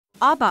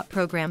ABAP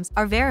programs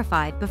are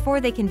verified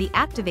before they can be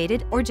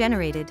activated or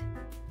generated.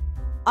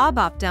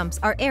 ABAP dumps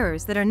are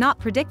errors that are not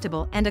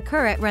predictable and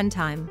occur at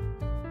runtime.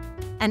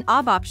 An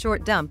ABAP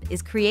short dump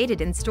is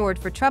created and stored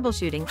for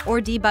troubleshooting or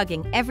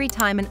debugging every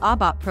time an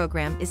ABAP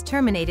program is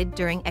terminated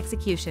during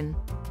execution.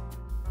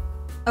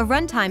 A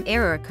runtime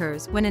error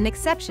occurs when an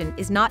exception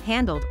is not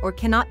handled or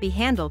cannot be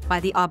handled by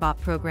the ABAP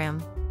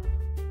program.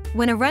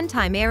 When a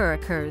runtime error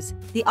occurs,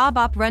 the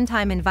ABAP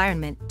runtime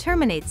environment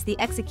terminates the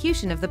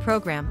execution of the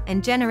program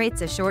and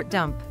generates a short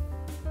dump.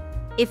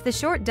 If the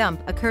short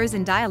dump occurs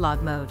in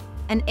dialog mode,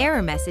 an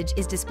error message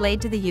is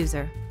displayed to the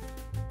user.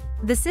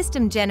 The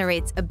system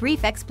generates a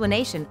brief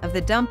explanation of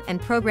the dump and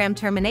program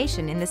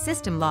termination in the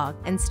system log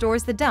and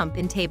stores the dump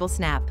in table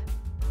snap.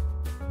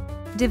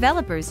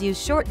 Developers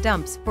use short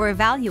dumps for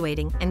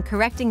evaluating and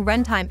correcting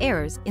runtime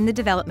errors in the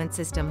development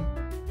system.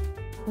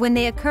 When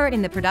they occur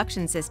in the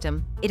production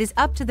system, it is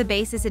up to the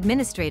basis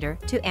administrator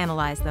to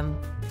analyze them.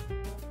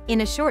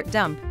 In a short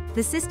dump,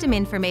 the system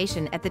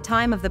information at the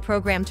time of the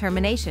program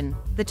termination,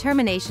 the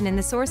termination in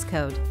the source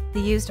code, the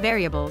used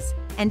variables,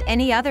 and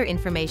any other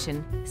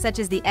information, such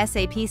as the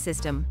SAP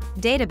system,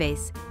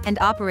 database, and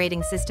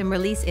operating system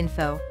release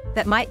info,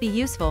 that might be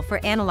useful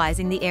for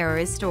analyzing the error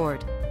is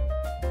stored.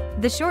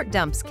 The short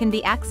dumps can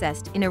be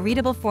accessed in a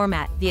readable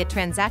format via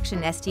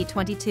transaction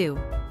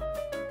ST22.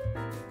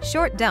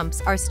 Short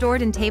dumps are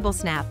stored in table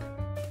snap.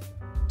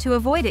 To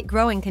avoid it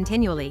growing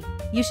continually,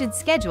 you should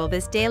schedule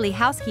this daily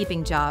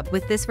housekeeping job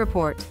with this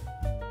report.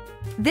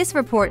 This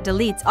report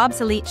deletes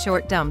obsolete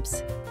short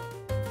dumps.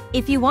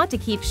 If you want to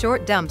keep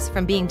short dumps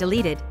from being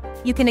deleted,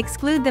 you can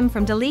exclude them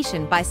from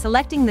deletion by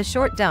selecting the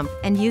short dump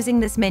and using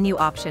this menu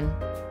option.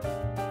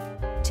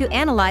 To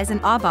analyze an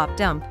ABAP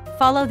dump,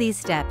 follow these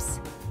steps.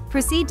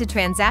 Proceed to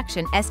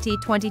transaction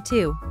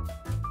ST22.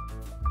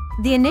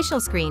 The initial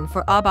screen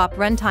for ABAP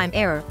runtime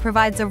error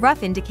provides a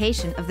rough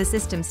indication of the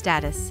system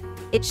status.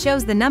 It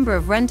shows the number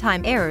of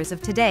runtime errors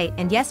of today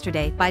and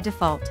yesterday by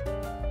default.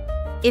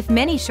 If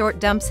many short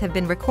dumps have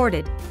been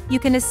recorded, you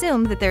can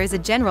assume that there is a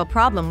general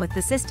problem with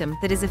the system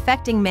that is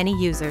affecting many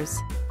users.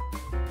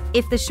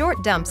 If the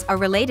short dumps are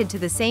related to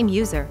the same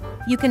user,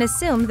 you can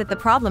assume that the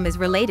problem is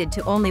related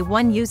to only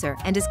one user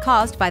and is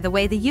caused by the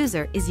way the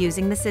user is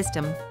using the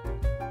system.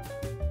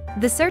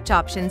 The search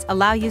options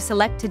allow you to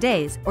select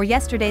today's or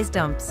yesterday's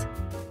dumps.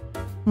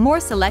 More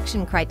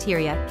selection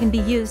criteria can be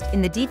used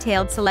in the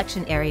detailed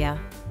selection area.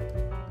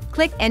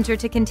 Click Enter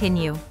to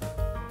continue.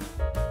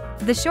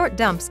 The short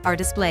dumps are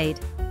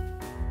displayed.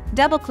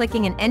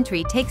 Double-clicking an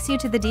entry takes you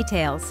to the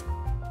details.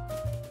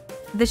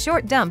 The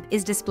short dump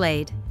is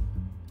displayed.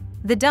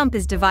 The dump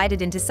is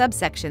divided into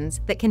subsections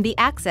that can be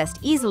accessed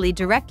easily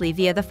directly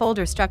via the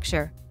folder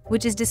structure,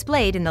 which is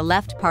displayed in the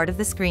left part of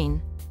the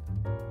screen.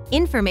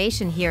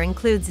 Information here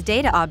includes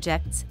data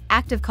objects,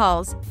 active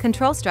calls,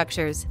 control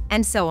structures,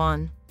 and so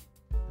on.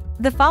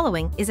 The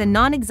following is a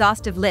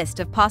non-exhaustive list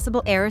of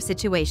possible error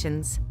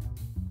situations.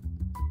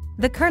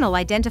 The kernel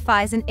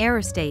identifies an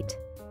error state.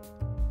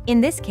 In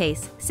this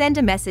case, send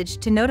a message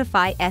to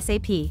notify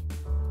SAP.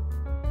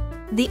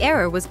 The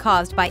error was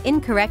caused by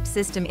incorrect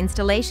system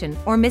installation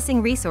or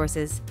missing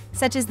resources,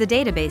 such as the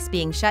database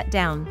being shut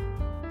down.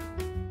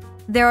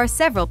 There are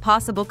several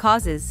possible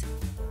causes.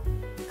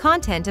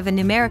 Content of a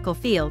numerical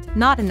field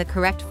not in the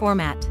correct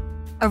format.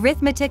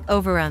 Arithmetic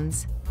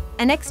overruns.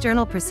 An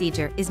external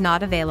procedure is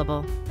not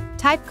available.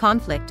 Type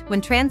conflict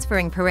when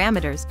transferring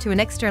parameters to an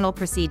external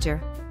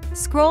procedure.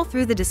 Scroll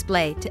through the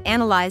display to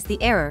analyze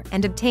the error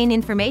and obtain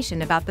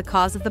information about the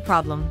cause of the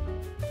problem.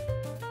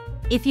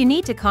 If you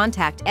need to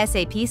contact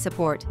SAP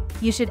support,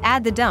 you should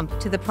add the dump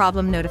to the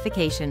problem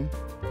notification.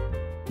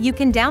 You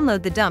can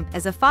download the dump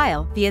as a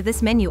file via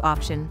this menu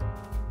option.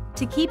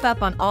 To keep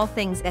up on all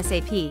things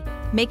SAP,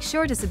 make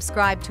sure to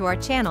subscribe to our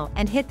channel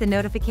and hit the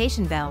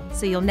notification bell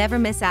so you'll never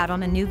miss out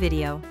on a new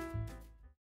video.